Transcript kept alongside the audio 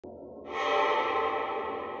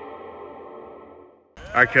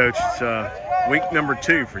All right, Coach, it's week number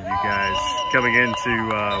 2 for you guys, coming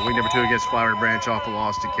into week number 2 against Flowery Branch off a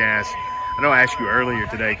loss to Cass. I know I asked you earlier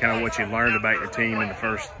today kind of what you learned about your team in the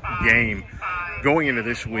first game. Going into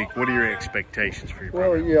this week, what are your expectations for your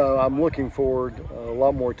program? Well, yeah, I'm looking forward a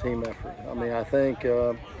lot more team effort. I mean, I think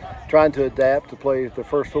trying to adapt to play the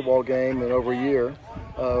first football game in over a year,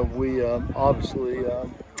 we obviously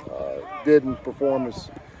didn't perform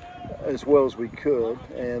as well as we could,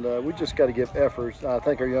 and we just got to give efforts. I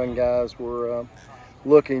think our young guys were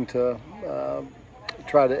looking to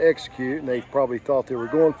try to execute, and they probably thought they were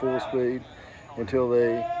going full speed until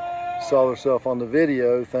they saw themselves on the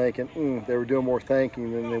video thinking they were doing more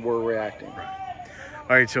thinking than they were reacting. Right.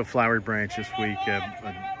 All right, so Flowery Branch this week,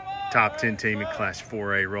 a top 10 team in Class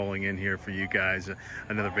 4A rolling in here for you guys,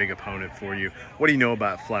 another big opponent for you. What do you know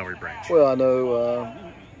about Flowery Branch? Well, I know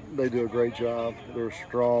they do a great job. They're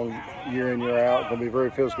strong year in, year out. Going to be a very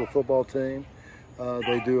physical football team.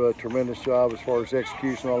 They do a tremendous job as far as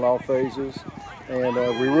execution on all phases. And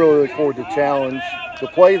we really look forward to challenge to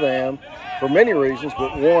play them for many reasons,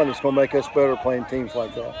 but one, it's going to make us better playing teams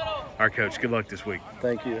like that. All right, Coach, good luck this week.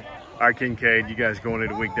 Thank you. All right, Kinkade, you guys going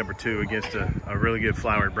into week number 2 against a really good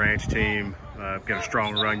Flowery Branch team. Got a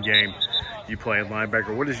strong run game. You play a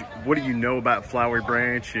linebacker. What do you know about Flowery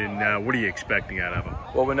Branch, and what are you expecting out of them?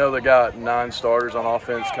 Well, we know they got 9 starters on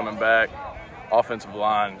offense coming back. Offensive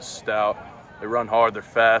line is stout. They run hard. They're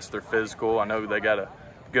fast. They're physical. I know they got a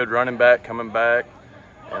good running back coming back,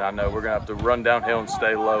 and I know we're going to have to run downhill and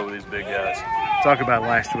stay low with these big guys. Talk about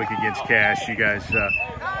last week against Cass. You guys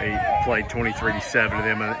played 23-7 to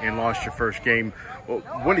them and lost your first game. Well,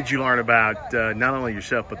 what did you learn about not only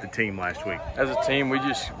yourself but the team last week? As a team, we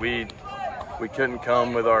couldn't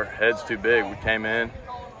come with our heads too big. We came in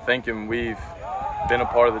thinking we've been a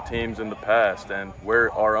part of the teams in the past, and we're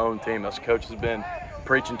our own team. Us coach has been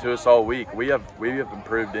preaching to us all week. We have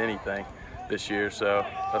improved anything this year, so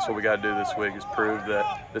that's what we got to do this week, is prove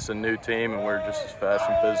that this is a new team and we're just as fast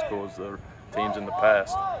and physical as the teams in the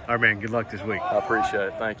past. All right, man, good luck this week. I appreciate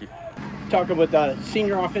it. Thank you. Talking with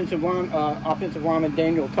senior offensive lineman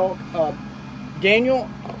Daniel Talk. Daniel,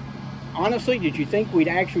 honestly, did you think we'd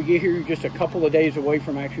actually get here just a couple of days away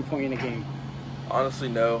from actually playing a game? Honestly,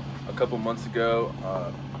 no. A couple months ago,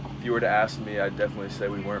 if you were to ask me, I'd definitely say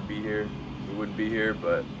we wouldn't be here,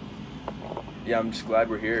 but yeah, I'm just glad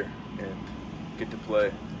we're here and get to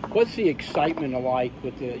play. What's the excitement like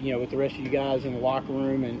with the rest of you guys in the locker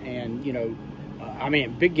room and I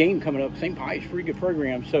mean, big game coming up. St. Pius, pretty good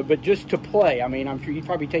program. So, but just to play, I mean, I'm sure you'd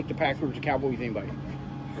probably take the Packers, the Cowboys, anybody.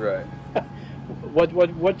 Right.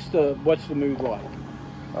 What's the mood like?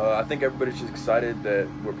 I think everybody's just excited that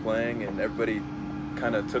we're playing, and everybody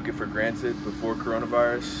kind of took it for granted before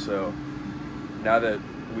coronavirus. So now that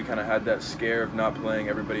we kind of had that scare of not playing,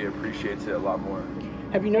 everybody appreciates it a lot more.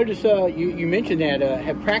 Have you noticed, you mentioned that,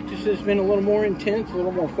 have practices been a little more intense, a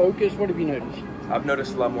little more focused? What have you noticed? I've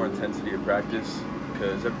noticed a lot more intensity of practice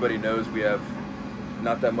because everybody knows we have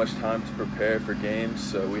not that much time to prepare for games,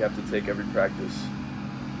 so we have to take every practice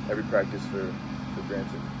for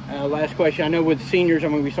granted. Last question. I know with seniors, I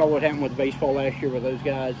mean, we saw what happened with baseball last year with those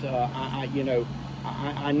guys. I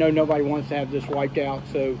know nobody wants to have this wiped out,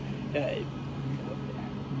 so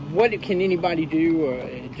what can anybody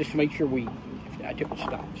do just to make sure I took a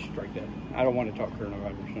stop, strike that. I don't want to talk coronavirus.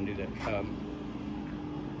 I'm just going to do that.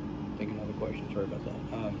 Think another question. Sorry about that.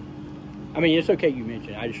 I mean, it's okay you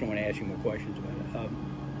mentioned it. I just don't want to ask you more questions about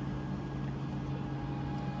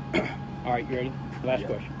it. All right, you ready? Last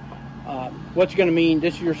question. What's it going to mean?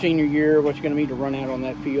 This is your senior year. What's it going to mean to run out on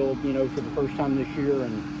that field, for the first time this year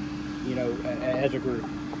and, as a group?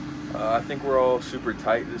 I think we're all super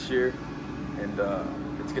tight this year, and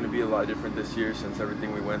it's going to be a lot different this year since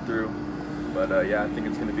everything we went through. But, yeah, I think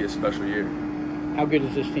it's going to be a special year. How good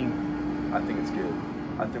is this team? I think it's good.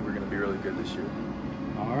 I think we're going to be really good this year.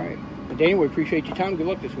 All right. Well, Daniel, we appreciate your time. Good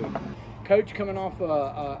luck this week. Coach, coming off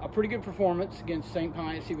a pretty good performance against St.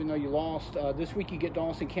 Pius, even though you lost. This week you get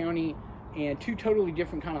Dawson County and 2 totally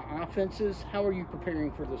different kind of offenses. How are you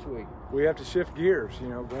preparing for this week? We have to shift gears,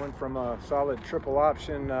 going from a solid triple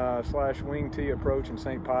option / wing T approach in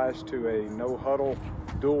St. Pius to a no-huddle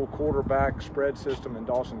dual quarterback spread system in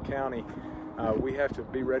Dawson County. We have to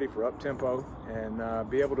be ready for up-tempo and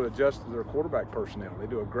be able to adjust to their quarterback personnel. They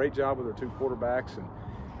do a great job with their 2 quarterbacks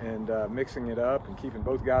and mixing it up and keeping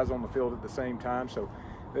both guys on the field at the same time. So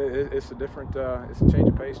it's a different, it's a change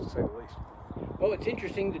of pace to say the least. Well, it's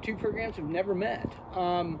interesting. The 2 programs have never met.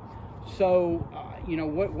 What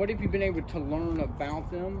have you been able to learn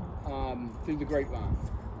about them through the grapevine?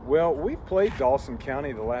 Well, we've played Dawson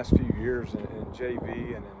County the last few years in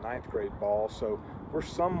JV and in 9th grade ball, so we're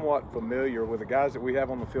somewhat familiar with the guys that we have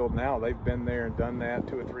on the field now. They've been there and done that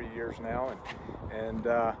 2 or 3 years now,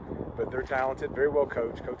 but they're talented, very well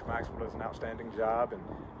coached. Coach Maxwell does an outstanding job,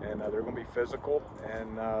 and they're going to be physical,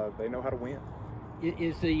 and they know how to win.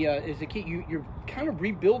 Is the key? You're kind of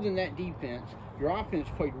rebuilding that defense. Your offense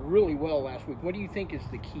played really well last week. What do you think is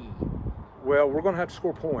the key? Well, we're going to have to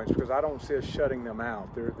score points because I don't see us shutting them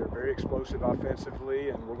out. They're very explosive offensively,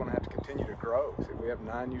 and we're going to have to continue to grow. So we have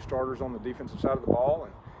 9 new starters on the defensive side of the ball,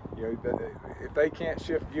 and if they can't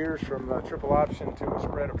shift gears from the triple option to a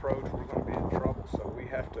spread approach, we're going to be in trouble. So we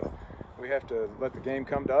have to let the game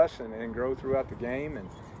come to us and grow throughout the game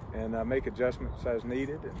and make adjustments as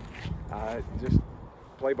needed, and just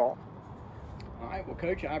play ball. All right, well,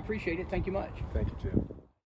 Coach, I appreciate it. Thank you much. Thank you, Jim.